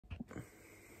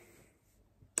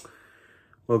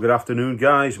Well, good afternoon,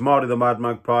 guys. Marty the Mad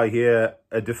Magpie here.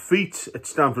 A defeat at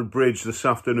Stamford Bridge this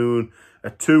afternoon, a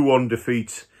 2-1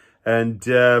 defeat, and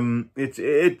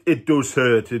it does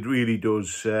hurt. It really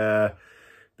does,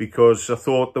 because I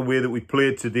thought the way that we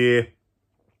played today,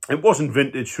 it wasn't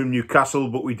vintage from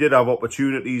Newcastle, but we did have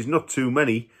opportunities, not too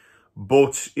many,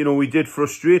 but you know, we did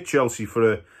frustrate Chelsea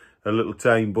for a little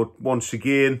time. But once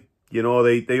again, you know,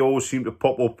 they always seem to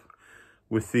pop up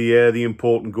with the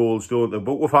important goals, don't they?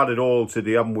 But we've had it all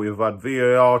today, haven't we? We've had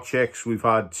VAR checks, we've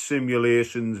had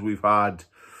simulations, we've had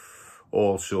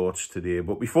all sorts today.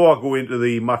 But before I go into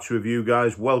the match review,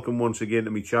 guys, welcome once again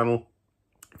to my channel.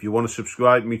 If you want to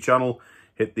subscribe to my channel,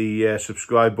 hit the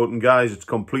subscribe button, guys. It's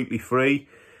completely free.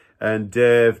 And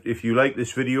if you like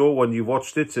this video when you've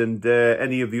watched it, and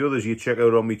any of the others you check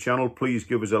out on my channel, please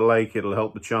give us a like. It'll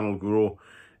help the channel grow.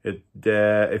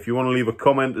 If you want to leave a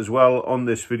comment as well on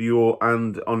this video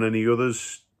and on any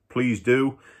others, please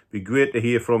do. It'd be great to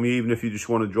hear from you. Even if you just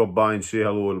want to drop by and say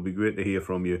hello, it'll be great to hear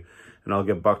from you. And I'll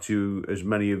get back to you, as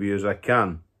many of you as I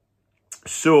can.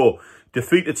 So,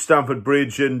 defeat at Stamford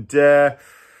Bridge. And,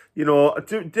 you know,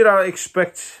 did I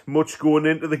expect much going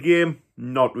into the game?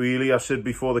 Not really. I said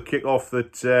before the kick-off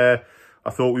that I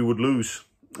thought we would lose.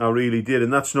 I really did.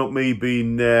 And that's not me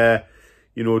being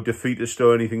you know, defeatist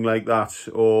or anything like that,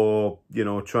 or, you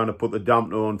know, trying to put the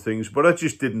dampener on things. But I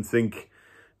just didn't think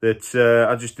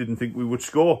that, we would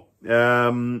score. I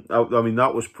mean,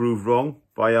 that was proved wrong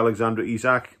by Alexander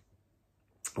Isak.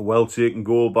 A well-taken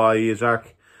goal by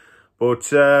Isak.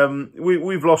 But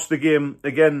we've lost the game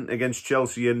again against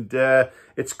Chelsea. And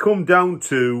it's come down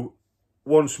to,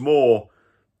 once more,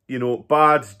 you know,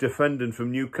 bad defending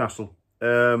from Newcastle.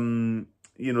 You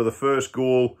know, the first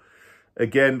goal,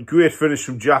 again, great finish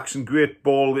from Jackson. Great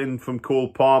ball in from Cole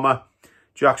Palmer.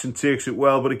 Jackson takes it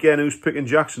well. But again, who's picking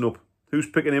Jackson up? Who's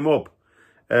picking him up?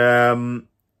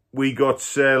 We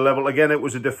got level. Again, it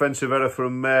was a defensive error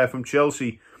from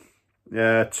Chelsea.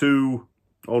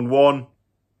 2-on-1.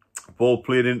 Ball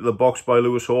played into the box by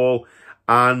Lewis Hall.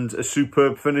 And a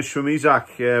superb finish from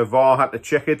Isak. VAR had to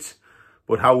check it.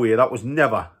 But however, that was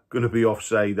never going to be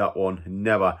offside, that one.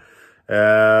 Never.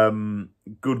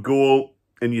 Good goal.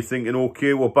 And you're thinking,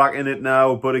 okay, we're back in it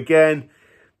now. But again,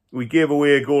 we gave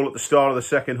away a goal at the start of the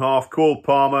second half. Cole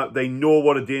Palmer, they know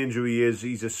what a danger he is.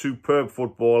 He's a superb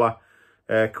footballer,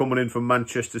 coming in from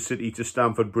Manchester City to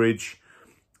Stamford Bridge.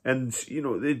 And, you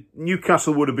know,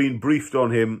 Newcastle would have been briefed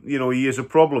on him. You know, he is a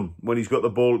problem when he's got the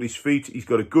ball at his feet. He's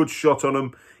got a good shot on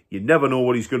him. You never know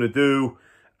what he's going to do.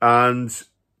 And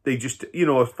they just, you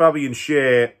know, Fabian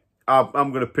Schär,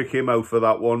 I'm going to pick him out for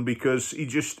that one, because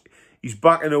he's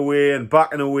backing away and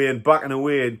backing away and backing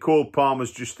away. And Cole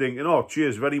Palmer's just thinking, oh,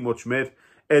 cheers very much, mate.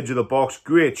 Edge of the box,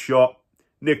 great shot.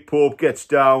 Nick Pope gets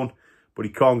down, but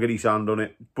he can't get his hand on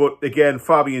it. But again,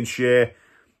 Fabian Schär,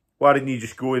 why didn't you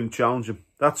just go in and challenge him?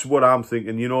 That's what I'm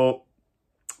thinking. You know,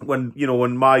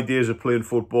 when my days of playing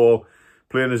football,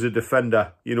 playing as a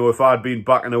defender, you know, if I'd been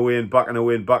backing away and backing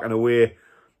away and backing away,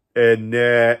 and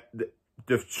the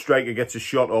striker gets a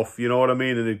shot off, you know what I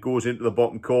mean, and it goes into the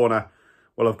bottom corner,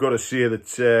 well, I've got to say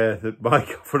that my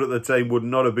comfort at the time would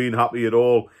not have been happy at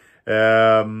all,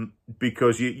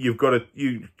 because you've got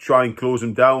to try and close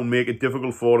him down, make it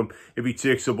difficult for him. If he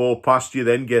takes the ball past you,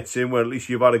 then gets in, well, at least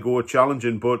you've had a go at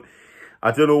challenging. But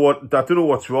I don't know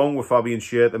what's wrong with Fabian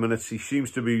Schär at the minute. He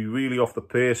seems to be really off the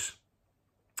pace,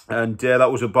 and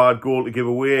that was a bad goal to give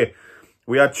away.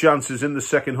 We had chances in the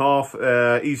second half.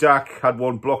 Isak had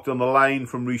one blocked on the line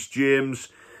from Reece James.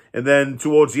 And then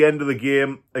towards the end of the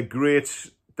game, a great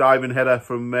diving header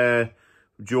from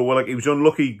Joe Willock. He was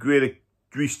unlucky, great at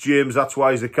Reece James. That's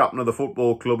why he's the captain of the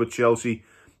football club at Chelsea.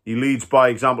 He leads by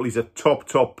example. He's a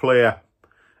top player.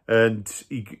 And,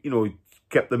 he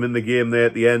kept them in the game there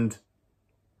at the end.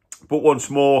 But once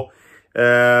more,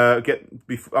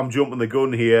 I'm jumping the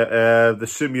gun here. The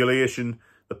simulation,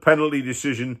 the penalty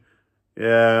decision,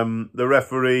 the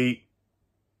referee,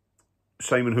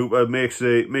 Simon Hooper, makes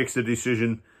the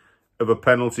decision of a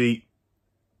penalty.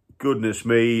 Goodness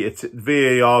me,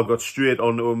 VAR got straight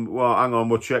onto him. Well, hang on,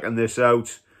 we're checking this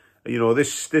out. You know,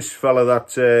 this fella that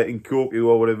Nkoku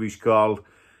or whatever he's called,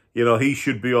 you know, he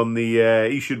should be on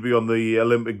the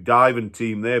Olympic diving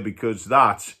team there, because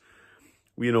that,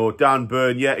 you know, Dan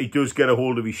Burn, yeah, he does get a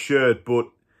hold of his shirt, but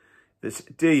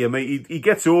dear me, he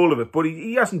gets hold of it, but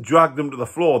he hasn't dragged him to the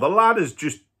floor. The lad has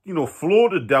just, you know,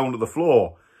 floated down to the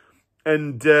floor.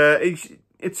 And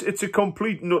it's a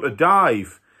complete nutter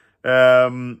dive.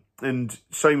 And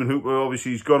Simon Hooper,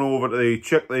 obviously, he's gone over to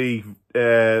check the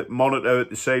monitor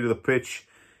at the side of the pitch.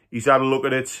 He's had a look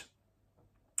at it.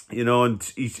 you know, and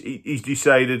he's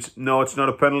decided, no, it's not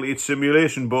a penalty, it's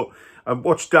simulation. But I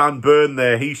watched Dan Burn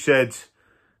there. He said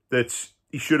that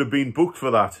he should have been booked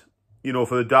for that, you know,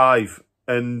 for the dive.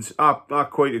 And I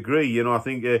quite agree. You know, I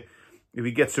think if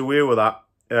he gets away with that,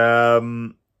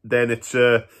 then it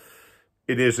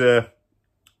is a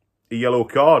yellow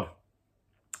card.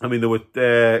 I mean, there were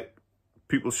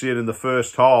people saying in the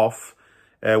first half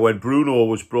when Bruno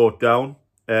was brought down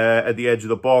at the edge of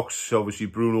the box. Obviously,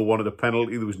 Bruno wanted a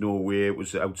penalty. There was no way it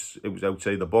was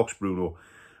outside the box, Bruno.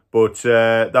 But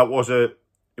that was a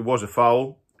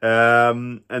foul.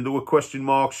 And there were question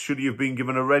marks. Should he have been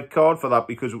given a red card for that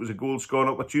because it was a goal-scoring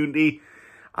opportunity?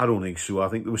 I don't think so. I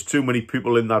think there was too many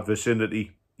people in that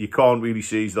vicinity. You can't really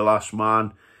see he's the last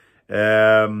man.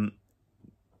 And,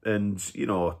 you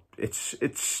know, it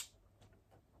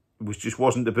just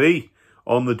wasn't to be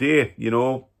on the day, you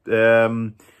know.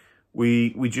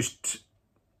 We just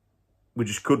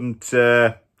couldn't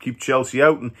keep Chelsea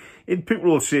out. And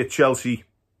people will say Chelsea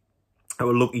are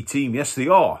a lucky team. Yes, they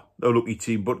are a lucky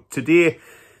team. But today,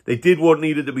 they did what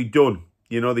needed to be done.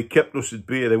 You know, they kept us at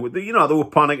bay. They were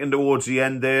panicking towards the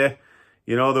end there.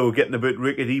 You know, they were getting a bit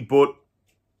rickety. But,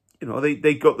 you know,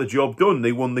 they got the job done.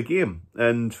 They won the game.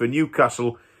 And for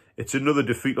Newcastle, it's another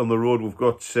defeat on the road. We've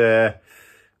got a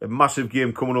massive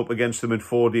game coming up against them in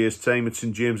 4 days' time at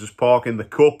St James's Park in the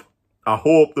Cup. I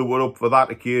hope they were up for that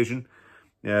occasion,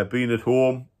 being at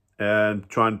home and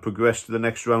trying to progress to the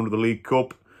next round of the League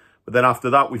Cup. But then after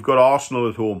that, we've got Arsenal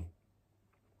at home.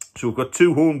 So we've got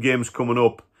 2 home games coming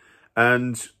up,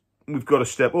 and we've got to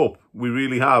step up. We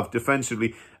really have,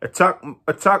 defensively.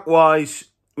 Attack-wise,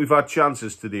 we've had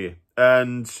chances today.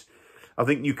 And I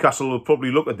think Newcastle will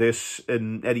probably look at this,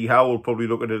 and Eddie Howe will probably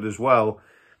look at it as well,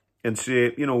 and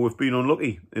say, you know, we've been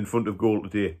unlucky in front of goal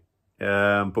today.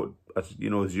 But, as you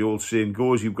know, as the old saying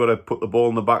goes, you've got to put the ball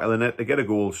in the back of the net to get a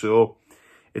goal. So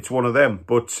it's one of them.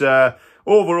 But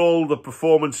overall, the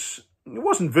performance, it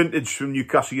wasn't vintage from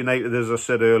Newcastle United, as I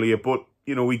said earlier, but,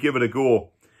 you know, we give it a go.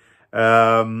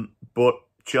 But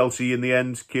Chelsea, in the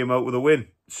end, came out with a win.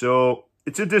 So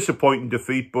it's a disappointing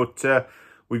defeat, but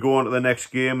we go on to the next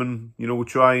game and, you know, we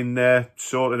try and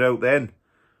sort it out then.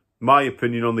 My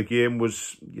opinion on the game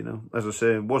was, you know, as I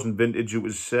say, it wasn't vintage. It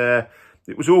was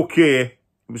okay.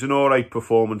 It was an all right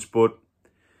performance, but,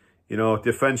 you know,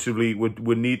 defensively,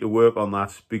 we need to work on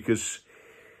that, because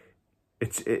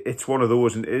it's one of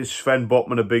those. And is Sven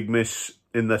Botman a big miss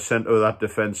in the centre of that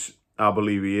defence? I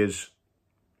believe he is.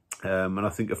 And I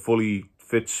think a fully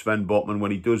fit Sven Botman,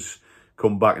 when he does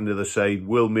come back into the side,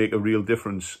 will make a real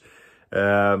difference.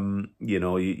 You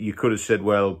know, you could have said,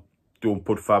 well, don't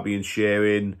put Fabian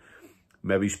Schär in.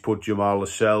 Maybe he's put Jamal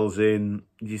Lascelles in.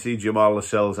 You see, Jamal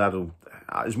Lascelles,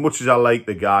 as much as I like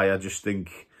the guy, I just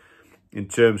think, in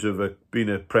terms of being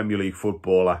a Premier League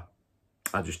footballer,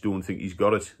 I just don't think he's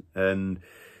got it. And,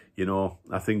 you know,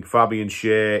 I think Fabian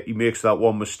Schär, he makes that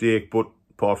one mistake, but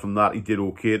apart from that, he did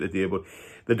okay today. But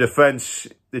the defence,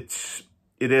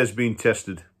 it has been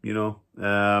tested, you know.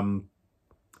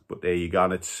 But there you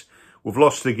go. We've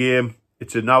lost the game.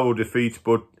 It's a narrow defeat,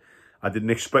 but I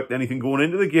didn't expect anything going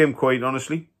into the game, quite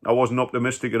honestly. I wasn't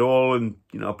optimistic at all. And,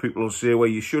 you know, people will say, well,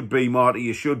 you should be, Marty,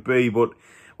 you should be. But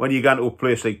when you get into a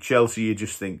place like Chelsea, you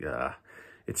just think,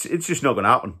 it's just not going to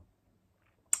happen.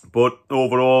 But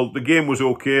overall, the game was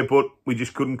okay, but we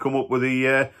just couldn't come up with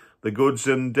the goods,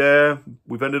 and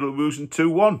we've ended up losing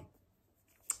 2-1.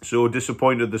 So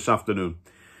disappointed this afternoon.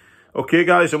 Okay,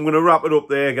 guys, I'm going to wrap it up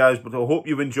there, guys, but I hope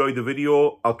you've enjoyed the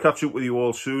video. I'll catch up with you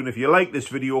all soon. If you like this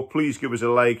video, please give us a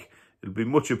like. It'll be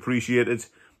much appreciated.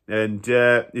 And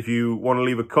if you want to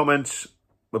leave a comment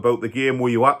about the game, were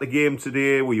you at the game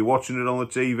today? Were you watching it on the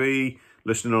TV,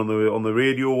 listening on the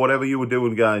radio, whatever you were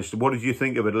doing, guys? What did you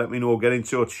think of it? Let me know. Get in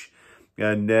touch.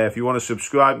 And if you want to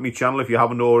subscribe to my channel, if you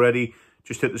haven't already,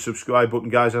 just hit the subscribe button,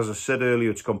 guys. As I said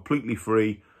earlier, it's completely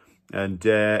free. And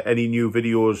any new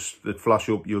videos that flash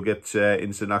up, you'll get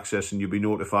instant access and you'll be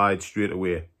notified straight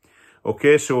away.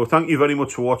 Okay, so thank you very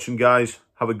much for watching, guys.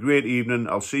 Have a great evening.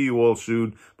 I'll see you all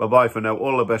soon. Bye-bye for now.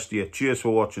 All the best to you. Cheers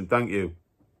for watching. Thank you.